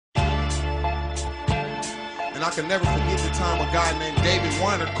And I can never forget the time a guy named David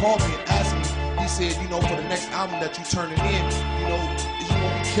Weiner called me and asked me, he said, you know, for the next album that you turning in, you know, is you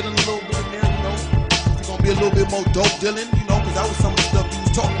gonna be killing a little bit in there, you know? Is it gonna be a little bit more dope dealing, you know? Because that was some of the stuff you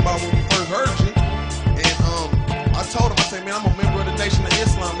was talking about when we first heard you. And I told him, I said, man, I'm a member of the Nation of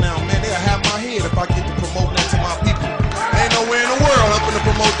Islam now. Man, they'll have my head if I get to promote that to my people. Ain't nowhere in the world I'm gonna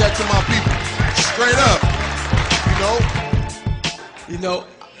promote that to my people. Straight up, you know?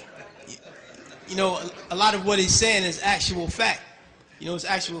 You know, a lot of what he's saying is actual fact. You know, it's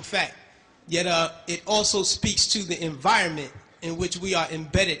actual fact. Yet it also speaks to the environment in which we are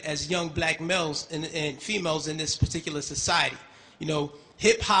embedded as young black males and females in this particular society. You know,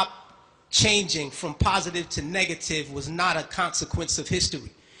 hip-hop changing from positive to negative was not a consequence of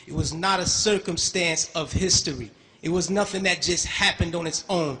history. It was not a circumstance of history. It was nothing that just happened on its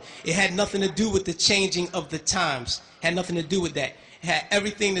own. It had nothing to do with the changing of the times. It had nothing to do with that. It had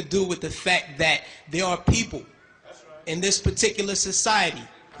everything to do with the fact that there are people in this particular society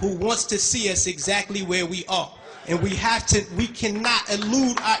who wants to see us exactly where we are. And we cannot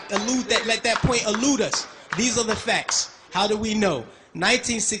let that point elude us. These are the facts. How do we know?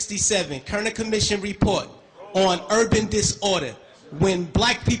 1967, Kerner Commission report on urban disorder. When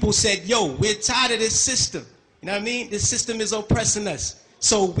black people said, yo, we're tired of this system. You know what I mean? This system is oppressing us.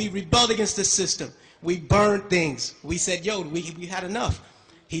 So we rebelled against the system. We burned things. We said, yo, we had enough.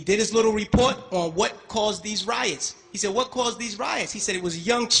 He did his little report on what caused these riots. He said, what caused these riots? He said it was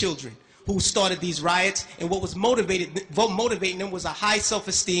young children who started these riots, and what was motivating them was a high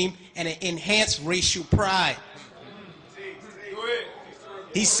self-esteem and an enhanced racial pride.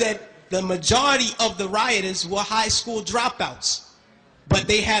 He said the majority of the rioters were high school dropouts, but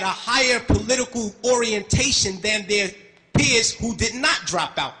they had a higher political orientation than their peers who did not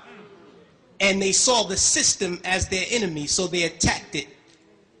drop out. And they saw the system as their enemy, so they attacked it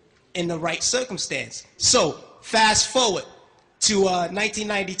in the right circumstance. So, fast forward to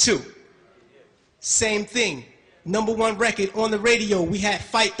 1992. Same thing. #1 record on the radio, we had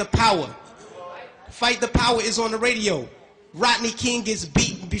Fight the Power. Fight the Power is on the radio. Rodney King gets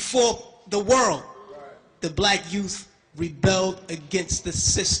beaten before the world. The black youth rebelled against the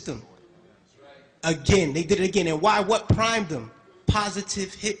system. Again, they did it again. And why? What primed them?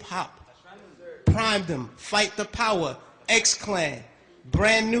 Positive hip-hop. Primed them. Fight the Power, X-Clan,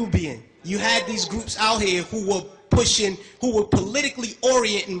 Brand Nubian. You had these groups out here who were pushing, who were politically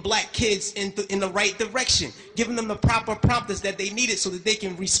orienting black kids in the right direction, giving them the proper prompters that they needed so that they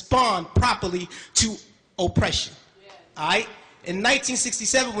can respond properly to oppression. All right? In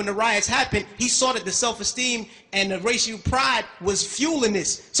 1967, when the riots happened, he saw that the self-esteem and the racial pride was fueling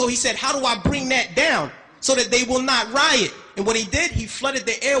this. So he said, how do I bring that down so that they will not riot? And what he did, he flooded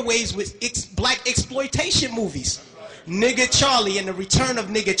the airwaves with black exploitation movies. Nigga Charlie and the Return of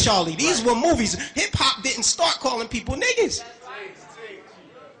Nigga Charlie. These were movies. Hip-hop didn't start calling people niggas.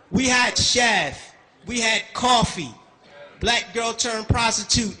 We had Shaft. We had Coffee. Black girl turned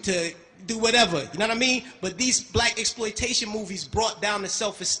prostitute to do whatever. You know what I mean? But these black exploitation movies brought down the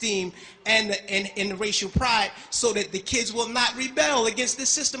self-esteem and the racial pride so that the kids will not rebel against this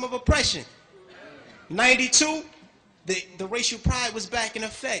system of oppression. 92, the racial pride was back in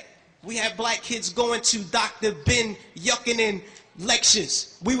effect. We had black kids going to Dr. Ben Yuckinen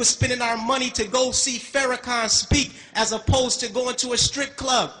lectures. We were spending our money to go see Farrakhan speak as opposed to going to a strip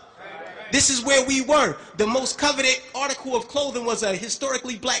club. This is where we were. The most coveted article of clothing was a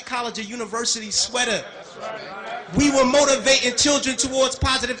historically black college or university sweater. We were motivating children towards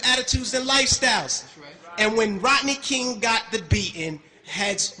positive attitudes and lifestyles. And when Rodney King got the beating,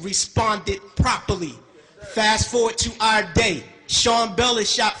 heads responded properly. Fast forward to our day. Sean Bell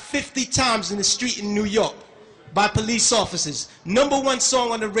is shot 50 times in the street in New York by police officers. #1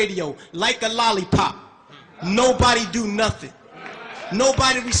 song on the radio, Like a Lollipop. Nobody do nothing.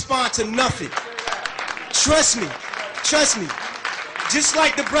 Nobody respond to nothing. Trust me. Just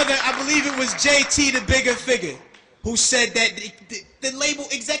like the brother, I believe it was JT, the bigger figure, who said that the label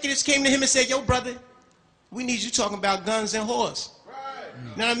executives came to him and said, yo brother, we need you talking about guns and whores.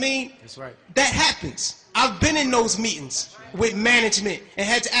 You know what I mean? That's right. That happens. I've been in those meetings with management and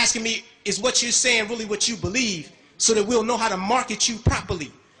had to ask me, is what you're saying really what you believe, so that we'll know how to market you properly.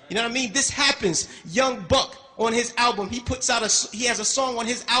 You know what I mean? This happens. Young Buck on his album, he has a song on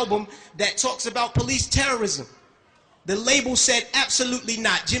his album that talks about police terrorism. The label said absolutely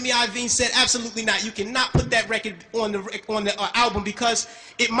not. Jimmy Iovine said absolutely not. You cannot put that record on the album because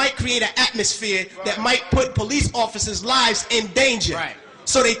it might create an atmosphere that might put police officers' lives in danger. Right.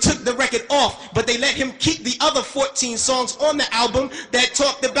 So they took the record off, but they let him keep the other 14 songs on the album that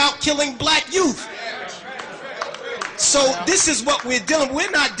talked about killing black youth. So this is what we're dealing with.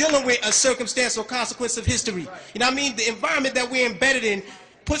 We're not dealing with a circumstance or consequence of history. You know what I mean? The environment that we're embedded in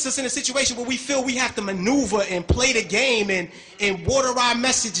puts us in a situation where we feel we have to maneuver and play the game and water our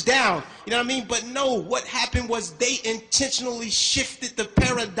message down. You know what I mean? But no, what happened was they intentionally shifted the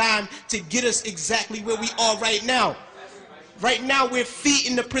paradigm to get us exactly where we are right now. Right now, we're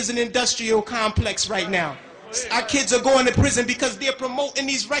feeding the prison industrial complex right now. Our kids are going to prison because they're promoting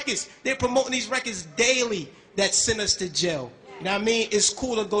these records. They're promoting these records daily that send us to jail. You know what I mean? It's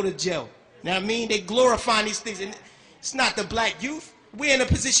cool to go to jail. You know what I mean? They glorifying these things. And it's not the black youth. We're in a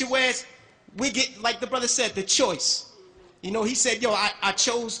position where we get, like the brother said, the choice. You know, he said, yo, I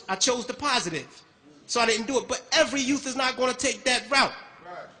chose the positive. So I didn't do it. But every youth is not going to take that route.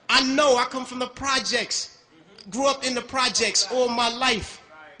 I know I come from the projects. Grew up in the projects all my life.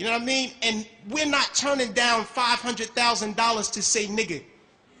 You know what I mean? And we're not turning down $500,000 to say nigga.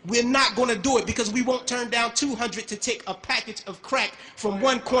 We're not going to do it because we won't turn down $200 to take a package of crack from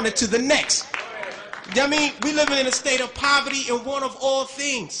one corner to the next. You know what I mean? We living in a state of poverty and want of all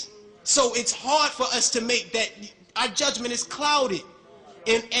things. So it's hard for us to make that. Our judgment is clouded.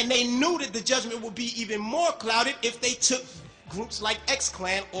 And they knew that the judgment would be even more clouded if they took groups like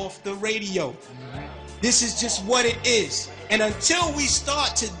X-Clan off the radio. This is just what it is. And until we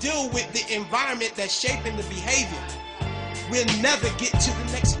start to deal with the environment that's shaping the behavior, we'll never get to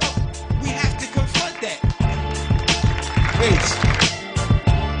the next level. We have to confront that.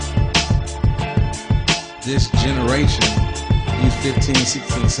 This generation, these 15,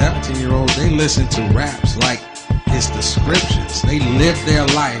 16, 17-year-olds, they listen to raps like it's the scriptures. They live their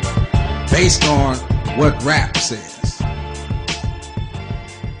life based on what rap says.